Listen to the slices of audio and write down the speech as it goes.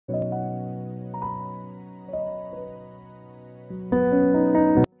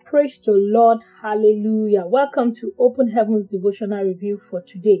Praise the Lord. Hallelujah. Welcome to Open Heaven's Devotional Review for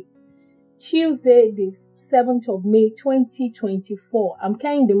today, Tuesday, the 7th of May, 2024. I'm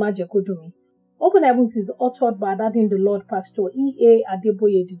Kehinde Majekodunmi. Open Heavens is authored by Daddy in the Lord, Pastor E.A.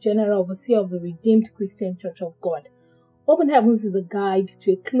 Adeboye, the General Overseer of the Redeemed Christian Church of God. Open Heavens is a guide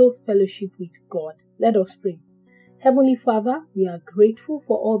to a close fellowship with God. Let us pray. Heavenly Father, we are grateful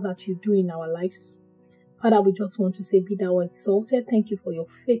for all that you do in our lives. Father, we just want to say, be thou exalted. Thank you for your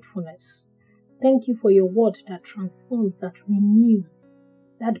faithfulness. Thank you for your word that transforms, that renews,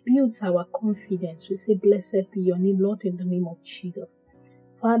 that builds our confidence. We say, blessed be your name, Lord, in the name of Jesus.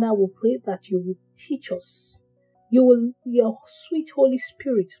 Father, we pray that you will teach us. Your sweet Holy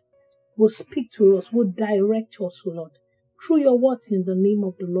Spirit will speak to us, will direct us, O Lord, through your words in the name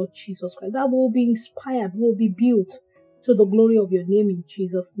of the Lord Jesus Christ. That will be inspired, will be built to the glory of your name in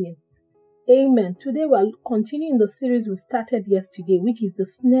Jesus' name. Amen. Today we are continuing the series we started yesterday, which is the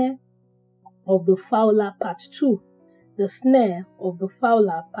Snare of the Fowler Part 2. The Snare of the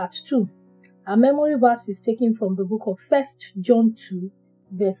Fowler Part 2. Our memory verse is taken from the book of 1 John 2,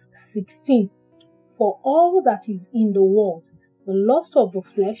 verse 16. For all that is in the world, the lust of the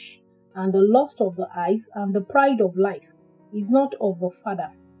flesh, and the lust of the eyes, and the pride of life, is not of the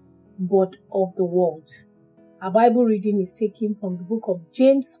Father, but of the world. Our Bible reading is taken from the book of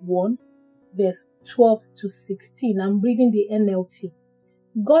James 1, verse 12 to 16. I'm reading the NLT.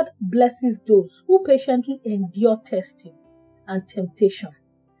 God blesses those who patiently endure testing and temptation.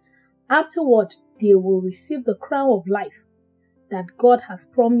 Afterward, they will receive the crown of life that God has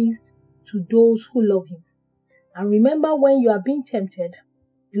promised to those who love Him. And remember, when you are being tempted,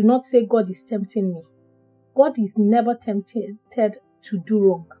 do not say, God is tempting me. God is never tempted to do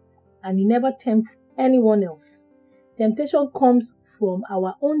wrong, and He never tempts anyone else. Temptation comes from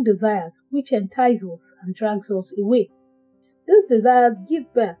our own desires, which entice us and drags us away. These desires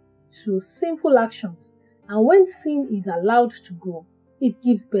give birth to sinful actions, and when sin is allowed to grow, it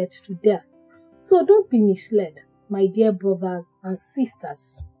gives birth to death. So don't be misled, my dear brothers and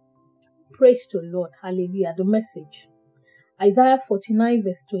sisters. Praise the Lord. Hallelujah. The message. Isaiah 49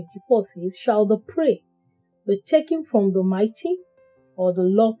 verse 24 says, shall the prey be taken from the mighty, or the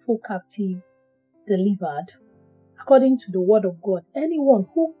lawful captive delivered? According to the word of God, anyone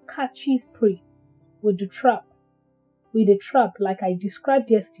who catches prey with the trap, like I described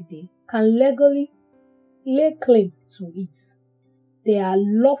yesterday, can legally lay claim to it. They are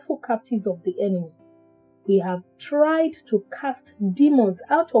lawful captives of the enemy. We have tried to cast demons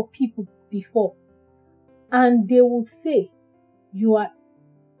out of people before, and they would say, you are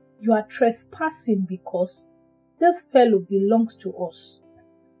trespassing because this fellow belongs to us.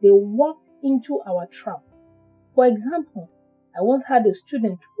 They walked into our trap. For example, I once had a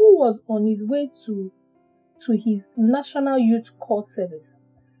student who was on his way to his National Youth Corps Service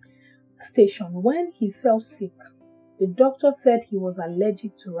station when he fell sick. The doctor said he was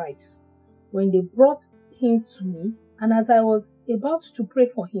allergic to rice. When they brought him to me, and as I was about to pray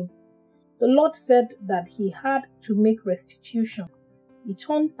for him, the Lord said that he had to make restitution. It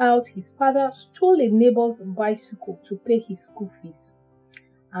turned out his father stole a neighbor's bicycle to pay his school fees,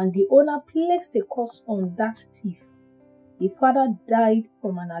 and the owner placed a curse on that thief. His father died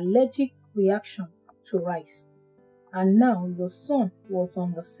from an allergic reaction to rice, and now the son was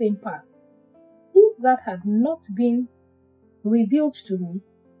on the same path. If that had not been revealed to me,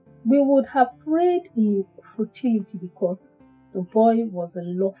 we would have prayed in futility because the boy was a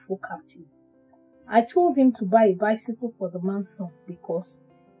lawful captive. I told him to buy a bicycle for the man's son because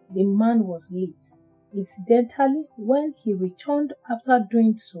the man was late. Incidentally, when he returned after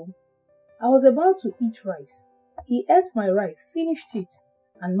doing so, I was about to eat rice. He ate my rice, finished it,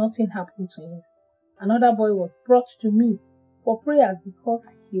 and nothing happened to him. Another boy was brought to me for prayers because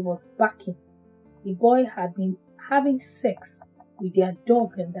he was barking. The boy had been having sex with their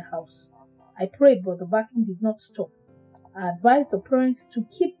dog in the house. I prayed, but the barking did not stop. I advised the parents to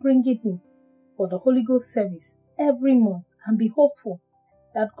keep bringing him for the Holy Ghost service every month and be hopeful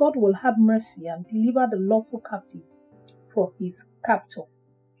that God will have mercy and deliver the lawful captive from his captor.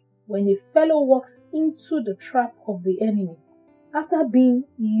 When a fellow walks into the trap of the enemy, after being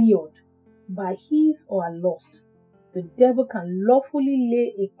lured by his or her lust, the devil can lawfully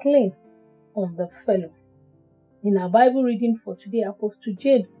lay a claim on the fellow. In our Bible reading for today, Apostle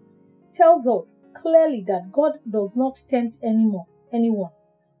James tells us clearly that God does not tempt anyone,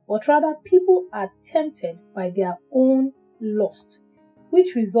 but rather people are tempted by their own lust,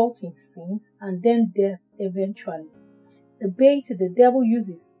 which results in sin and then death eventually. The bait the devil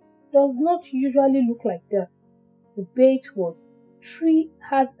uses does not usually look like death. The bait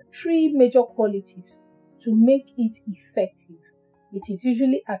has three major qualities to make it effective. It is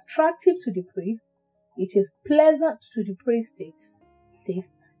usually attractive to the prey, it is pleasant to the prey's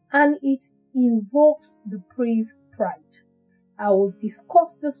taste, and it invokes the prey's pride. I will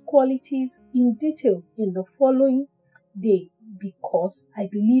discuss these qualities in details in the following days because I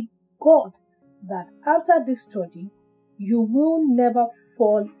believe God that after this study, you will never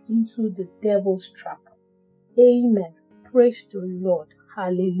fall into the devil's trap. Amen. Praise the Lord.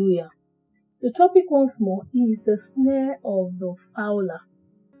 Hallelujah. The topic once more is the snare of the fowler.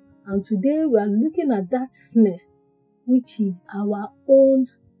 And today we are looking at that snare, which is our own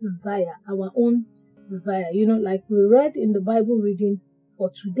desire, like we read in the Bible reading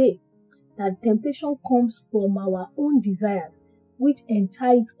for today, that temptation comes from our own desires, which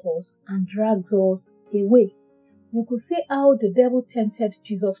entice us and drags us away. You could see how the devil tempted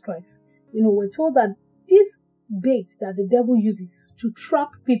Jesus Christ. We're told that this bait that the devil uses to trap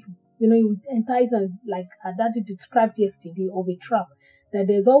people, he would entice us, like our daddy described yesterday, of a trap, that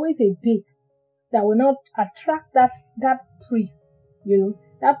there's always a bait that will not attract that prey,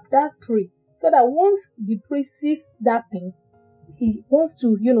 that prey. So that once the prey sees that thing, he wants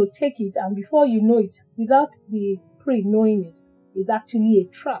to, take it, and before you know it, without the prey knowing it, it's actually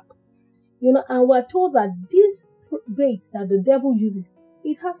a trap. And we're told that this bait that the devil uses,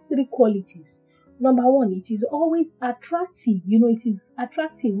 it has three qualities. Number one, it is always attractive. It is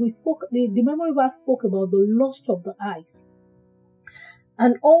attractive. The memory verse spoke about the lust of the eyes.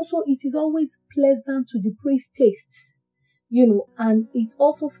 And also, it is always pleasant to the prey's tastes. And it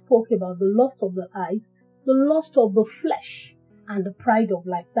also spoke about the lust of the eyes, the lust of the flesh, and the pride of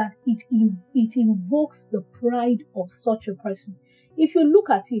life, that it invokes the pride of such a person. If you look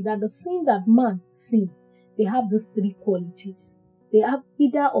at it, that the sin that man sins, they have these three qualities. They have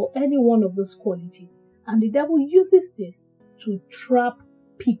either or any one of those qualities. And the devil uses this to trap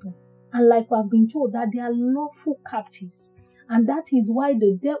people. And like I've been told, that they are lawful captives. And that is why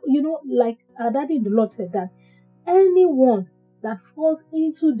the devil, like our daddy in the Lord said, that anyone that falls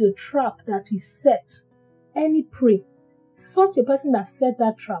into the trap that is set, any prey, such a person that set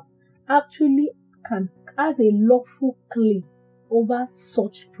that trap actually has a lawful claim over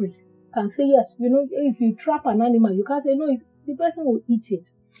such prey. Can say yes. If you trap an animal, you can't say no, the person will eat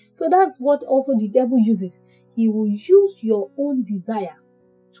it. So that's what also the devil uses. He will use your own desire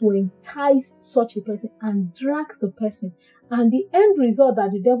to entice such a person and drags the person. And the end result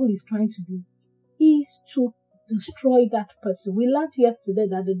that the devil is trying to do is to destroy that person. We learned yesterday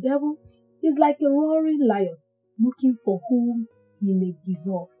that the devil is like a roaring lion looking for whom he may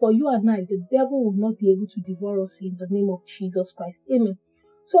devour. For you and I, the devil will not be able to devour us in the name of Jesus Christ. Amen.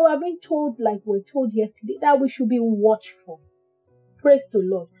 So I've been told, like we were told yesterday, that we should be watchful. Praise the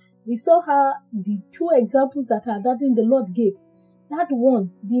Lord. We saw how the two examples that our daddy in the Lord gave. That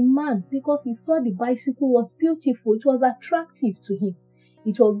one, the man, because he saw the bicycle was beautiful, it was attractive to him.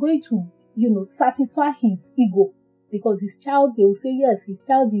 It was going to, satisfy his ego. Because his child, they will say, yes, his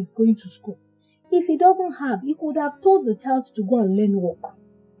child is going to school. If he doesn't have, he could have told the child to go and learn work.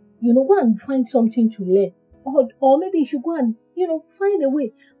 Go and find something to learn. Or maybe he should go and, find a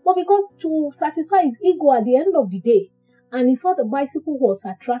way. But because to satisfy his ego at the end of the day, and he saw the bicycle was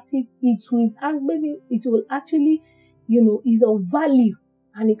attractive, it will actually, is of value,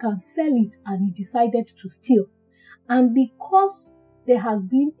 and he can sell it, and he decided to steal. And because there has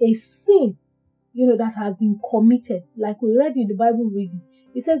been a sin, that has been committed, like we read in the Bible reading,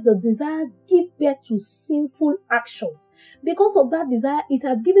 it says the desires give birth to sinful actions. Because of that desire, it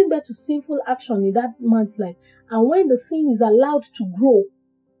has given birth to sinful action in that man's life. And when the sin is allowed to grow,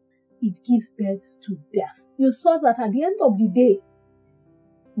 it gives birth to death. You saw that at the end of the day,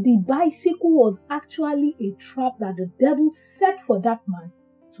 the bicycle was actually a trap that the devil set for that man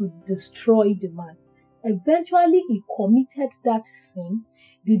to destroy the man. Eventually, he committed that sin.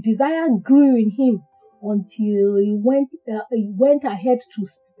 The desire grew in him until he went ahead to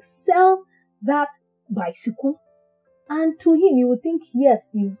sell that bicycle. And to him, he would think, yes,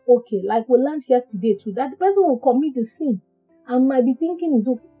 he's okay. Like we learned yesterday too, that the person will commit the sin and might be thinking it's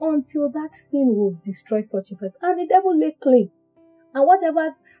okay until that sin will destroy such a person. And the devil lay claim. And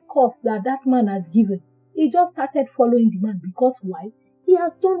whatever cost that man has given, he just started following the man. Because why? He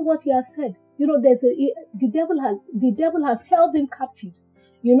has done what he has said. The devil has held him captives.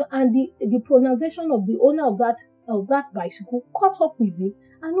 And the pronunciation of the owner of that bicycle caught up with him,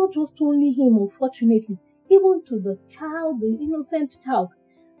 and not just only him, unfortunately, even to the child, the innocent child,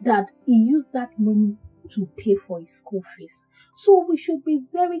 that he used that money to pay for his school fees. So we should be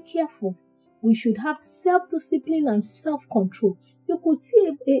very careful. We should have self-discipline and self-control. You could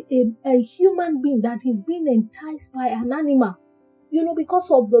see a human being that is being enticed by an animal, because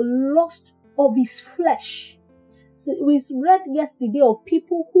of the lust of his flesh. We read yesterday of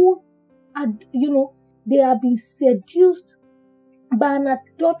people who had, they have been seduced by an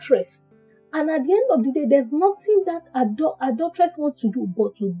adulteress. And at the end of the day, there's nothing that adulteress wants to do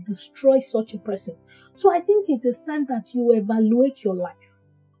but to destroy such a person. So I think it is time that you evaluate your life.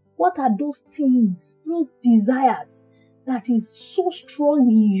 What are those things, those desires that is so strong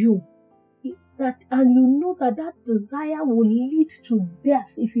in you, and you know that desire will lead to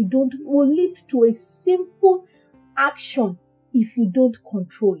death will lead to a sinful action if you don't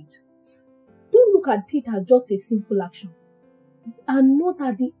control it. Don't look at it as just a sinful action. And know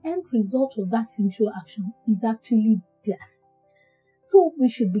that the end result of that sinful action is actually death. So we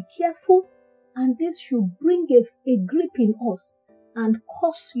should be careful, and this should bring a grip in us and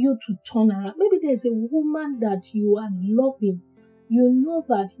cause you to turn around. Maybe there's a woman that you are loving. You know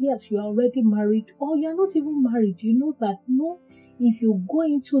that, yes, you are already married, or you are not even married. You know that, no, if you go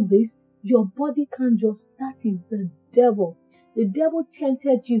into this, your body can't that is the devil. The devil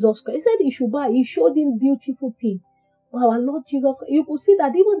tempted Jesus Christ. He said he should buy. He showed him beautiful things. Our Lord Jesus, you could see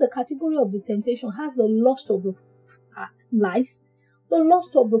that even the category of the temptation has the lust of the lies, the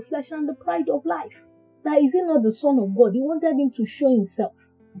lust of the flesh, and the pride of life. That is he not the Son of God? He wanted him to show himself.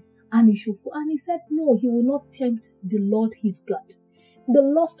 And he said, no, he will not tempt the Lord his God. The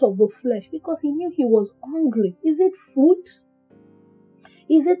lust of the flesh, because he knew he was hungry. Is it food?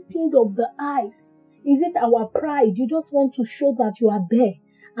 Is it things of the eyes? Is it our pride? You just want to show that you are there.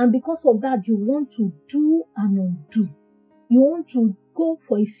 And because of that, you want to do and undo. You want to go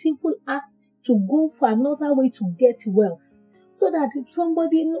for a sinful act, to go for another way to get wealth. So that they can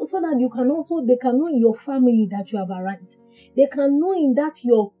know in your family that you have arrived. They can know in that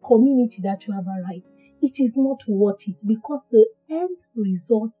your community that you have arrived. It is not worth it, because the end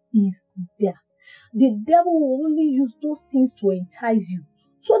result is death. The devil will only use those things to entice you,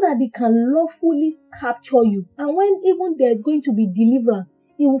 so that they can lawfully capture you. And when even there's going to be deliverance,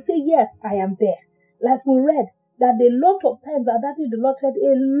 he will say, yes, I am there. Like we read, that a lot of times, the Lord said,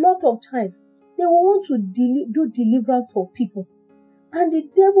 a lot of times, they will want to do deliverance for people. And the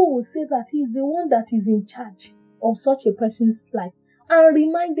devil will say that he is the one that is in charge of such a person's life, and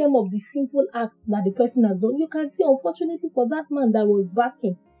remind them of the sinful acts that the person has done. You can see, unfortunately, for that man that was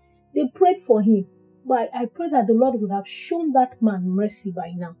backing, they prayed for him. But I pray that the Lord would have shown that man mercy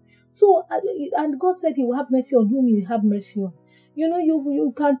by now. So, and God said he will have mercy on whom he will have mercy on.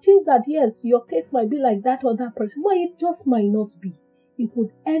 You can think that, yes, your case might be like that other person, but it just might not be. It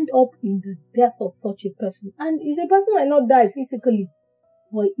could end up in the death of such a person. And the person might not die physically,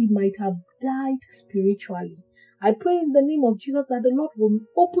 but he might have died spiritually. I pray in the name of Jesus that the Lord will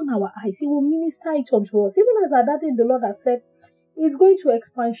open our eyes. He will minister it unto us. Even as that day the Lord has said, He's going to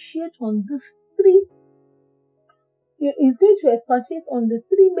expatiate on these three. He's going to expatiate on the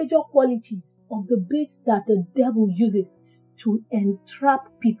three major qualities of the baits that the devil uses to entrap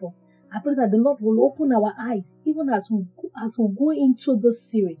people. I pray that the Lord will open our eyes even as we go into this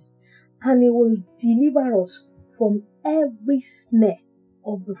series, and He will deliver us from every snare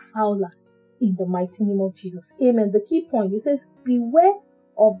of the fowlers in the mighty name of Jesus. Amen. The key point, it says, beware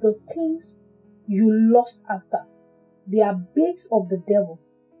of the things you lust after. They are baits of the devil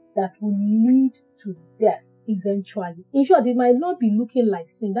that will lead to death eventually. In short, it might not be looking like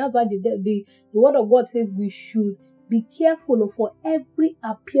sin. That's why the word of God says we should be careful for every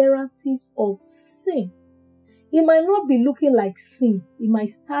appearances of sin. It might not be looking like sin. It might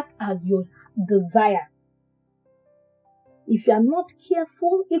start as your desire. If you are not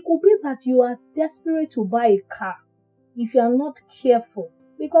careful, it could be that you are desperate to buy a car. If you are not careful,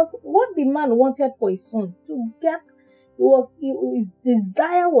 because what the man wanted for his son to get, his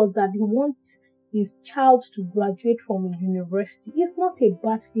desire was that he wants his child to graduate from a university. It's not a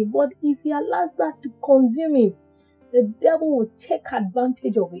bad thing, but if he allows that to consume him, the devil will take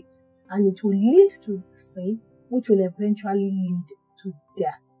advantage of it, and it will lead to sin, which will eventually lead to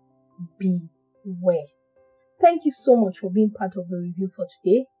death. Beware. Thank you so much for being part of the review for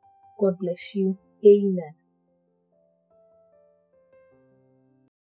today. God bless you. Amen.